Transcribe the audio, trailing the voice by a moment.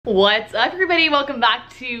What's up, everybody? Welcome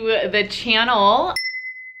back to the channel.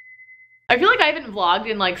 I feel like I haven't vlogged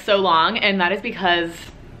in like so long, and that is because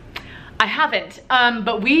I haven't.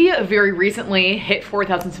 But we very recently hit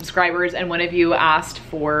 4,000 subscribers, and one of you asked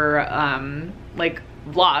for like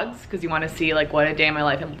vlogs because you want to see like what a day in my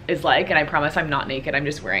life is like, and I promise I'm not naked. I'm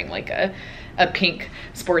just wearing like a pink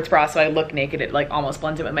sports bra, so I look naked. It like almost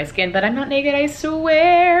blends in with my skin, but I'm not naked, I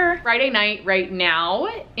swear. Friday night right now,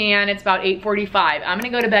 and it's about 8:45. I'm gonna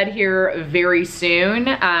go to bed here very soon.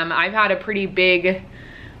 I've had a pretty big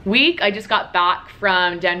week. I just got back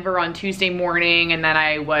from Denver on Tuesday morning, and then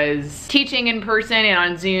I was teaching in person and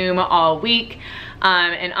on Zoom all week.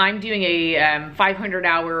 And I'm doing a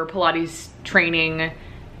 500-hour Pilates training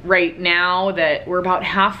right now that we're about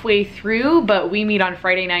halfway through, but we meet on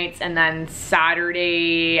Friday nights and then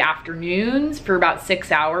Saturday afternoons for about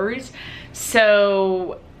 6 hours.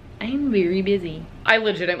 So I'm very busy. I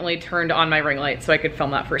legitimately turned on my ring light so I could film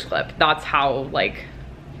that first clip. That's how like,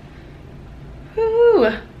 whoo,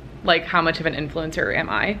 like how much of an influencer am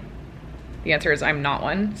I? The answer is I'm not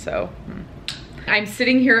one, so. I'm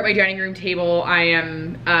sitting here at my dining room table. I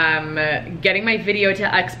am getting my video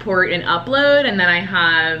to export and upload, and then I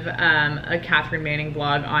have a Catherine Manning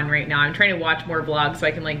vlog on right now. I'm trying to watch more vlogs so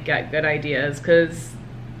I can like get good ideas, because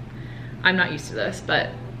I'm not used to this, but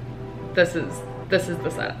this is the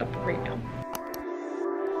setup right now.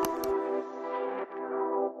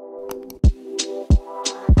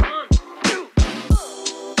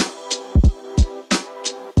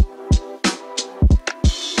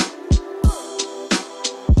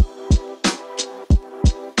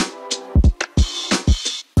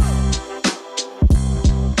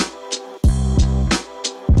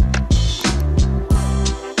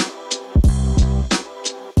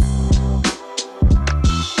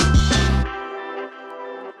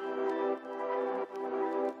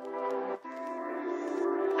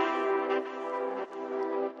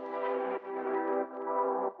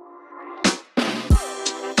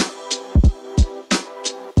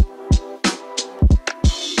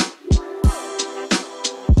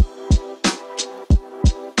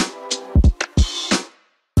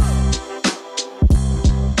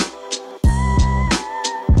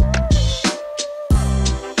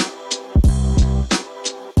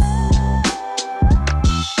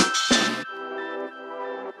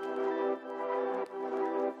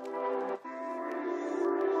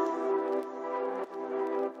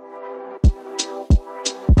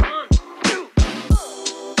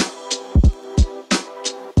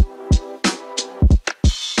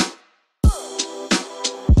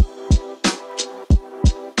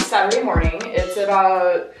 Saturday morning, it's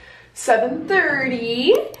about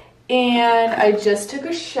 7:30, and I just took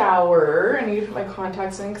a shower. I need to put my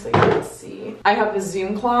contacts in because I can't see. I have a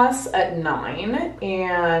Zoom class at 9,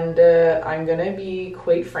 and I'm gonna be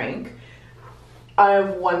quite frank. I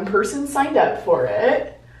have one person signed up for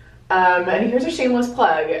it, and here's a shameless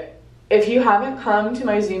plug. If you haven't come to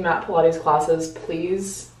my Zoom Mat Pilates classes,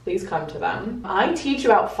 please come to them. I teach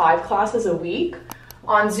about 5 classes a week.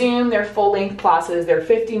 On Zoom, they're full-length classes. They're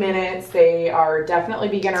 50 minutes. They are definitely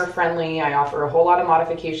beginner-friendly. I offer a whole lot of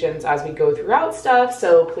modifications as we go throughout stuff,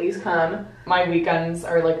 so please come. My weekends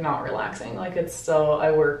are like not relaxing. Like it's still, I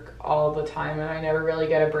work all the time and I never really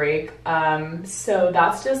get a break. So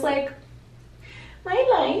that's just like my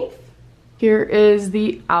life. Here is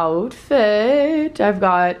the outfit. I've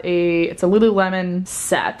got it's a Lululemon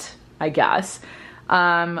set, I guess.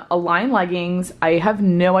 Align leggings. I have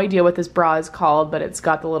no idea what this bra is called, but it's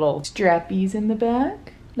got the little strappies in the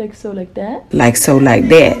back, like so, like that. Like so, like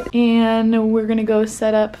that. And we're gonna go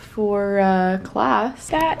set up for class.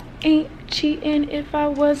 That ain't cheating if I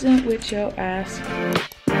wasn't with your ass.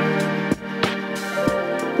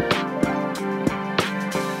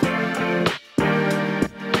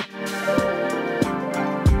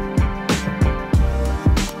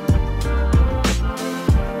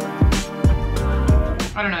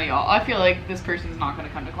 I don't know, y'all. I feel like this person's not gonna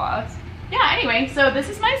come to class. Yeah, anyway, so this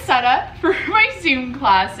is my setup for my Zoom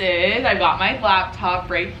classes. I've got my laptop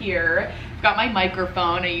right here. I've got my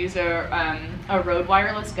microphone. I use a Rode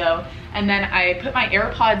Wireless Go. And then I put my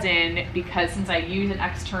AirPods in because since I use an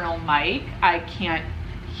external mic, I can't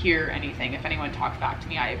hear anything. If anyone talks back to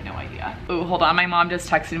me, I have no idea. Oh, hold on. My mom just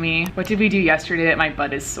texted me. What did we do yesterday that my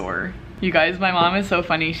butt is sore? You guys, my mom is so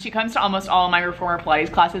funny. She comes to almost all of my reformer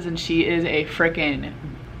Pilates classes, and she is a freaking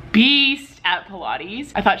beast at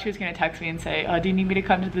Pilates. I thought she was gonna text me and say, do you need me to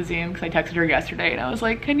come to the Zoom? Because I texted her yesterday and I was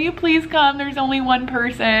like, can you please come? There's only one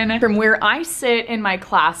person. From where I sit in my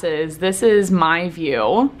classes, this is my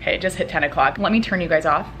view. Okay, it just hit 10 o'clock. Let me turn you guys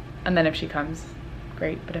off, and then if she comes,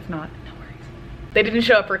 great, but if not, no worries. They didn't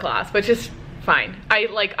show up for class, which is fine.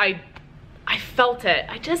 I felt it.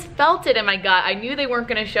 I just felt it in my gut. I knew they weren't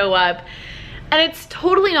gonna show up. And it's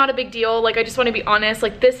totally not a big deal. Like, I just wanna be honest,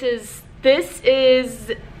 like this is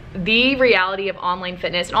the reality of online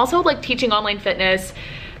fitness, and also like teaching online fitness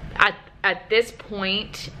at this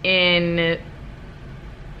point in,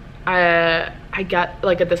 I get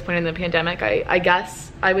like at this point in the pandemic, I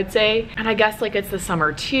guess I would say, and I guess like it's the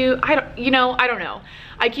summer too. I don't know.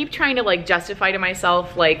 I keep trying to like justify to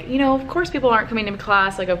myself, like, you know, of course people aren't coming to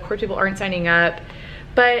class, like of course people aren't signing up,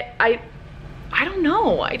 but I don't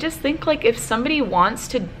know. I just think like if somebody wants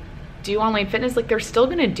to do online fitness, like they're still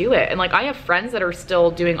gonna do it. And like I have friends that are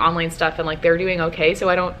still doing online stuff and like they're doing okay,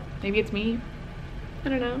 so maybe it's me, I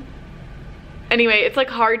don't know. Anyway, it's like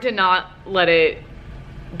hard to not let it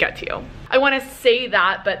get to you. I want to say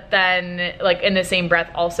that, but then like in the same breath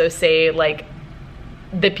also say like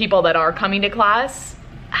the people that are coming to class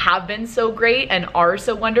have been so great and are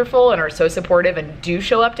so wonderful and are so supportive and do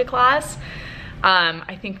show up to class.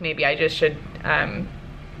 I think maybe I just should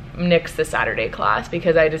nix the Saturday class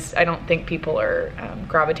because I don't think people are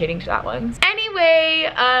gravitating to that one. Anyway,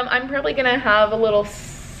 I'm probably gonna have a little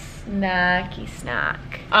snacky snack.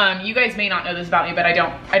 You guys may not know this about me, but I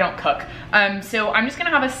don't cook. So I'm just gonna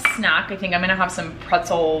have a snack. I think I'm gonna have some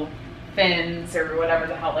pretzel fins or whatever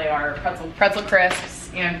the hell they are, pretzel crisps,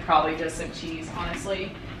 and probably just some cheese,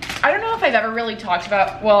 honestly. I don't know if I've ever really talked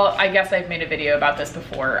about, well, I guess I've made a video about this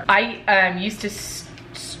before. I used to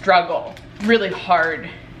struggle really hard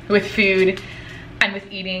with food and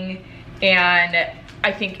with eating, and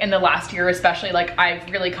I think in the last year especially, like I've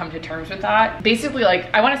really come to terms with that. Basically,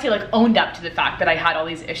 like I want to say like owned up to the fact that I had all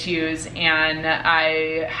these issues, and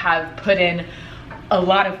I have put in a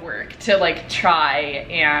lot of work to like try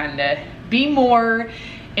and be more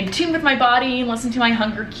in tune with my body and listen to my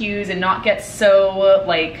hunger cues and not get so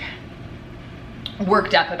like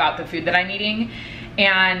worked up about the food that I'm eating.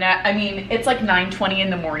 And I mean, it's like 9:20 in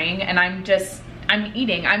the morning and I'm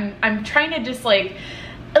eating. I'm trying to just like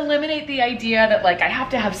eliminate the idea that like I have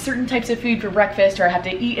to have certain types of food for breakfast or I have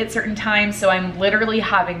to eat at certain times. So I'm literally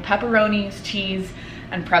having pepperonis, cheese,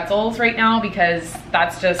 and pretzels right now because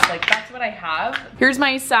that's just like, that's what I have. Here's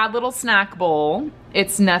my sad little snack bowl.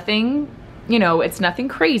 It's nothing, you know, it's nothing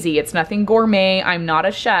crazy. It's nothing gourmet. I'm not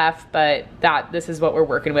a chef, but this is what we're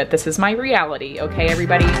working with. This is my reality. Okay,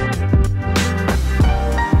 everybody?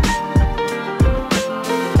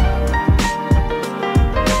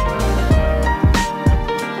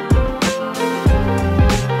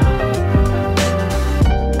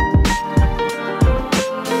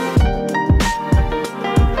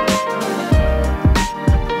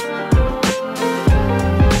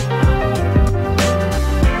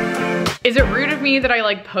 Is it rude of me that I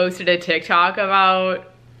like posted a TikTok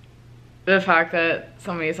about the fact that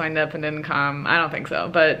somebody signed up and didn't come? I don't think so,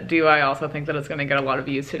 but do I also think that it's gonna get a lot of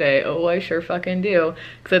views today? Oh, I sure fucking do.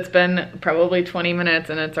 Cause it's been probably 20 minutes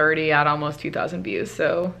and it's already at almost 2,000 views,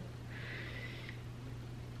 so.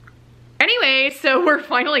 Anyway, so we're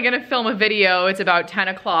finally gonna film a video. It's about 10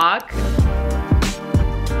 o'clock.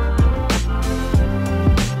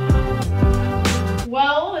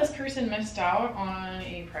 Well, this person missed out on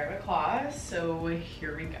a private class, so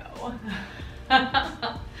here we go.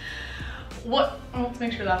 Let's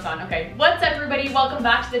make sure that's on. Okay, what's up everybody? Welcome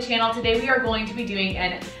back to the channel. Today we are going to be doing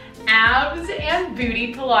an abs and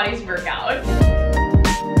booty Pilates workout.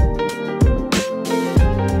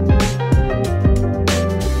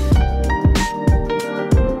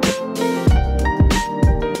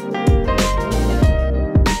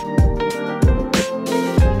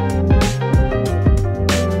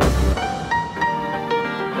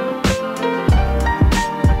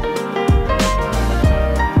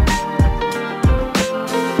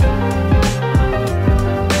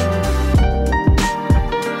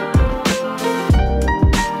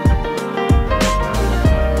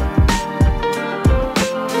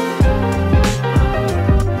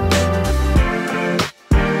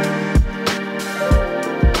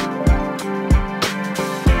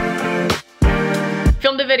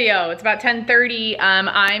 Video. It's about 10:30.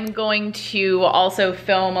 I'm going to also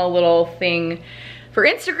film a little thing for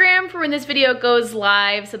Instagram for when this video goes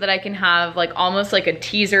live so that I can have like almost like a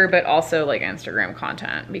teaser but also like Instagram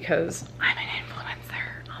content because I'm an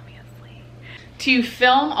influencer, obviously. To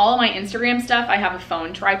film all of my Instagram stuff, I have a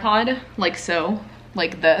phone tripod like so,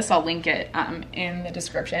 like this. I'll link it in the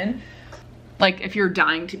description. Like if you're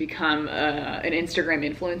dying to become an Instagram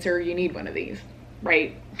influencer, you need one of these,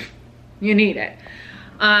 right? You need it.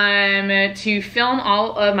 To film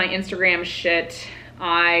all of my Instagram shit,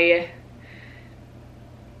 sorry,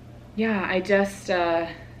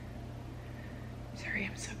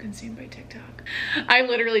 I'm so consumed by TikTok. I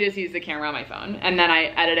literally just use the camera on my phone and then I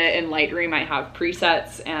edit it in Lightroom. I have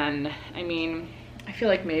presets, and I mean, I feel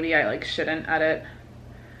like maybe I like shouldn't edit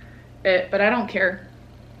it, but I don't care.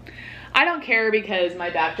 I don't care because my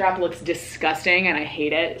backdrop looks disgusting and I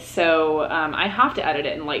hate it. So I have to edit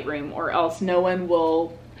it in Lightroom or else no one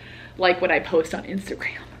will like what I post on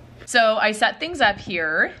Instagram. So I set things up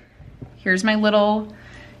here. Here's my little,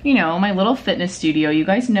 you know, my little fitness studio. You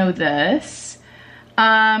guys know this.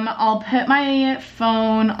 I'll put my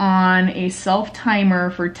phone on a self timer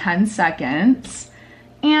for 10 seconds.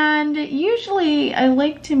 And usually I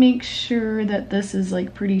like to make sure that this is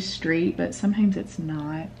like pretty straight, but sometimes it's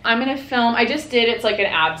not. I'm gonna film, I just did, it's like an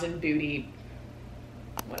abs and booty,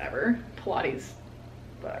 whatever, Pilates,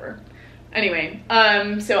 whatever. Anyway,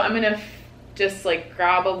 so I'm gonna just like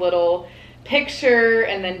grab a little picture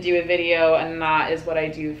and then do a video, and that is what I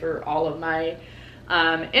do for all of my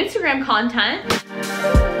Instagram content.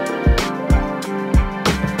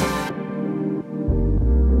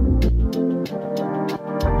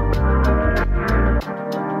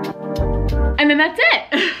 And then that's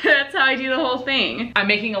it. That's how I do the whole thing. I'm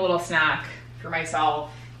making a little snack for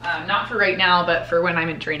myself. Not for right now, but for when I'm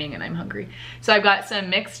in training and I'm hungry. So I've got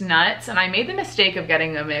some mixed nuts, and I made the mistake of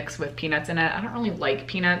getting a mix with peanuts in it. I don't really like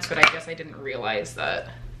peanuts, but I guess I didn't realize that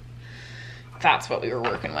that's what we were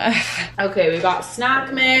working with. Okay, we got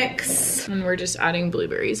snack mix, and we're just adding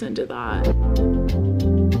blueberries into that.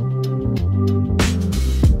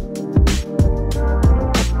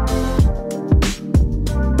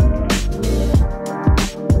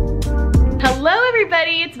 Hello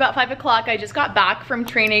everybody, it's about 5 o'clock. I just got back from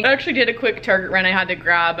training. I actually did a quick Target run. I had to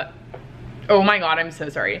grab, oh my God, I'm so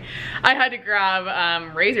sorry. I had to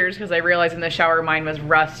grab razors because I realized in the shower mine was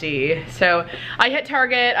rusty. So I hit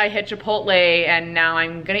Target, I hit Chipotle, and now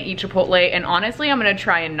I'm gonna eat Chipotle. And honestly, I'm gonna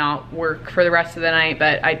try and not work for the rest of the night,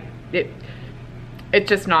 but it's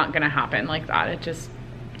just not gonna happen like that.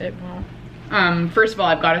 It won't. First of all,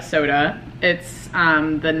 I've got a soda. It's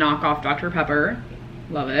the knockoff Dr. Pepper.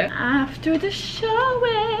 Love it. After the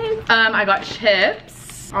showing, I got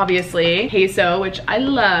chips, obviously, queso, which I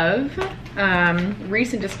love.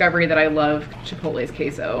 Recent discovery that I love Chipotle's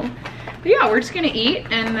queso. But yeah, we're just gonna eat,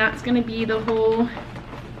 and that's gonna be the whole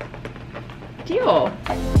deal.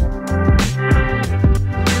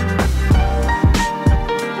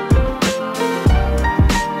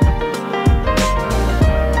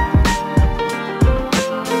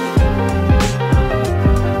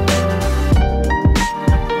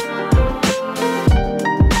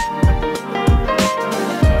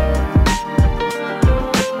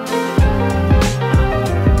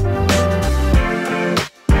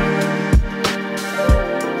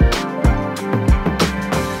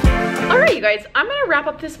 I'm gonna wrap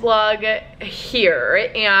up this vlog here,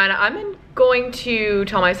 and I'm going to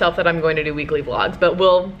tell myself that I'm going to do weekly vlogs, but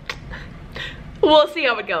we'll see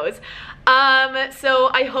how it goes. So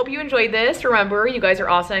I hope you enjoyed this. Remember, you guys are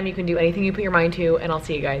awesome. You can do anything you put your mind to, and I'll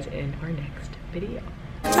see you guys in our next video.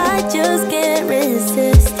 I just can't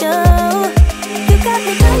resist you. You got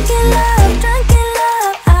me thinking love.